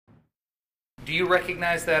Do you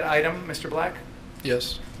recognize that item, Mr. Black?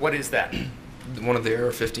 Yes. What is that? One of the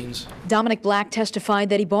AR-15s. Dominick Black testified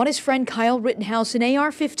that he bought his friend Kyle Rittenhouse an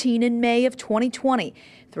AR-15 in May of 2020,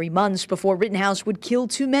 3 months before Rittenhouse would kill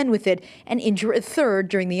 2 men with it and injure a third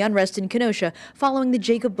during the unrest in Kenosha following the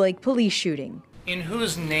Jacob Blake police shooting. In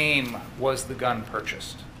whose name was the gun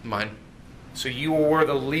purchased? Mine. So you were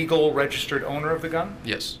the legal registered owner of the gun?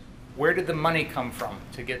 Yes. Where did the money come from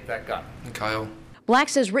to get that gun? Kyle. Black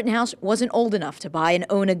says Rittenhouse wasn't old enough to buy and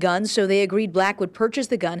own a gun, so they agreed Black would purchase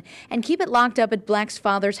the gun and keep it locked up at Black's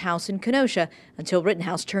father's house in Kenosha until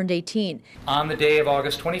Rittenhouse turned 18. On the day of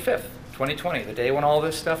August 25th, 2020, the day when all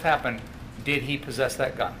this stuff happened, did he possess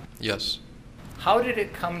that gun? Yes. How did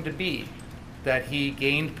it come to be that he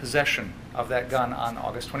gained possession of that gun on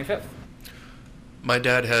August 25th? My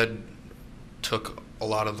dad had took a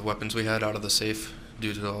lot of the weapons we had out of the safe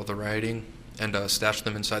due to all the rioting and stashed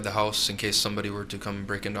them inside the house in case somebody were to come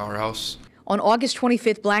break into our house. On August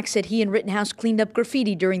 25th, Black said he and Rittenhouse cleaned up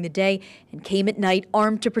graffiti during the day and came at night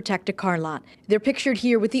armed to protect a car lot. They're pictured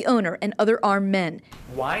here with the owner and other armed men.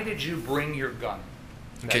 Why did you bring your gun?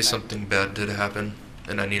 In case something bad did happen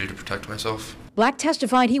and I needed to protect myself. Black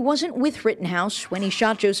testified he wasn't with Rittenhouse when he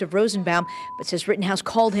shot Joseph Rosenbaum, but says Rittenhouse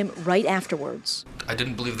called him right afterwards. I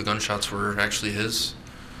didn't believe the gunshots were actually his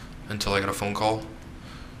until I got a phone call.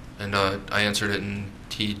 And I answered it, and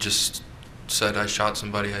he just said, I shot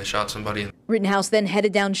somebody. Rittenhouse then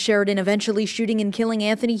headed down Sheridan, eventually shooting and killing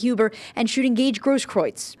Anthony Huber and shooting Gage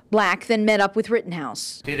Grosskreutz. Black then met up with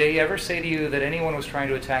Rittenhouse. Did he ever say to you that anyone was trying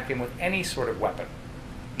to attack him with any sort of weapon?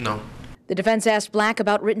 No. The defense asked Black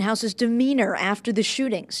about Rittenhouse's demeanor after the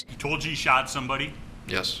shootings. He told you he shot somebody?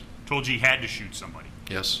 Yes. Told you he had to shoot somebody?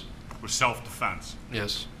 Yes. It was self-defense?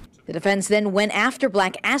 Yes. The defense then went after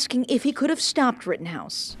Black, asking if he could have stopped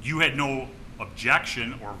Rittenhouse. You had no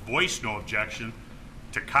objection or voiced no objection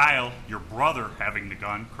to Kyle, your brother, having the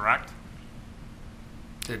gun, correct?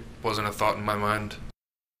 It wasn't a thought in my mind.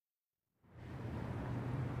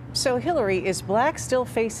 So, Hillary, is Black still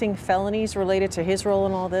facing felonies related to his role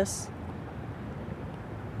in all this?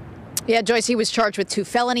 Yeah, Joyce, he was charged with 2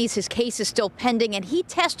 felonies. His case is still pending, and he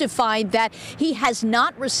testified that he has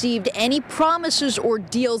not received any promises or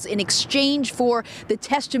deals in exchange for the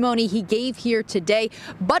testimony he gave here today.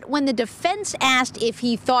 But when the defense asked if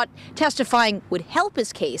he thought testifying would help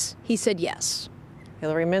his case, he said yes.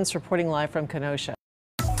 Hillary Mintz reporting live from Kenosha.